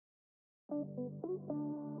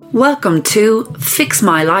Welcome to Fix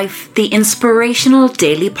My Life, the inspirational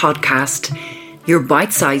daily podcast. Your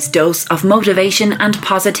bite-sized dose of motivation and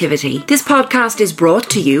positivity. This podcast is brought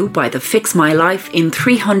to you by the Fix My Life in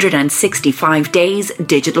 365 Days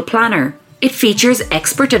digital planner. It features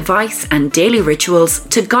expert advice and daily rituals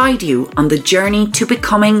to guide you on the journey to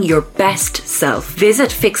becoming your best self. Visit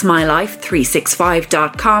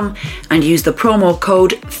fixmylife365.com and use the promo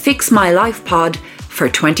code FixMyLifePod for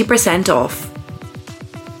 20% off.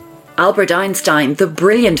 Albert Einstein, the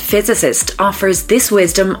brilliant physicist, offers this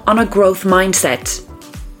wisdom on a growth mindset.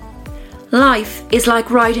 Life is like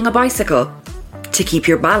riding a bicycle. To keep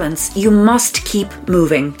your balance, you must keep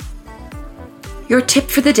moving. Your tip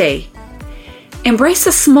for the day: embrace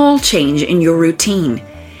a small change in your routine.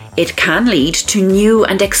 It can lead to new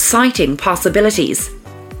and exciting possibilities.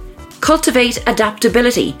 Cultivate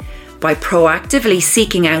adaptability by proactively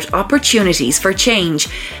seeking out opportunities for change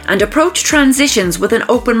and approach transitions with an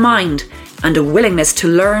open mind and a willingness to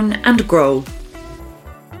learn and grow.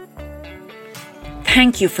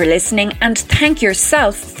 Thank you for listening, and thank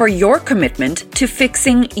yourself for your commitment to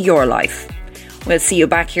fixing your life. We'll see you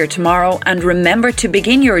back here tomorrow, and remember to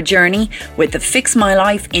begin your journey with the Fix My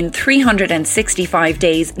Life in 365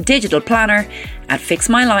 Days digital planner at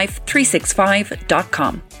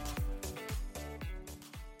fixmylife365.com.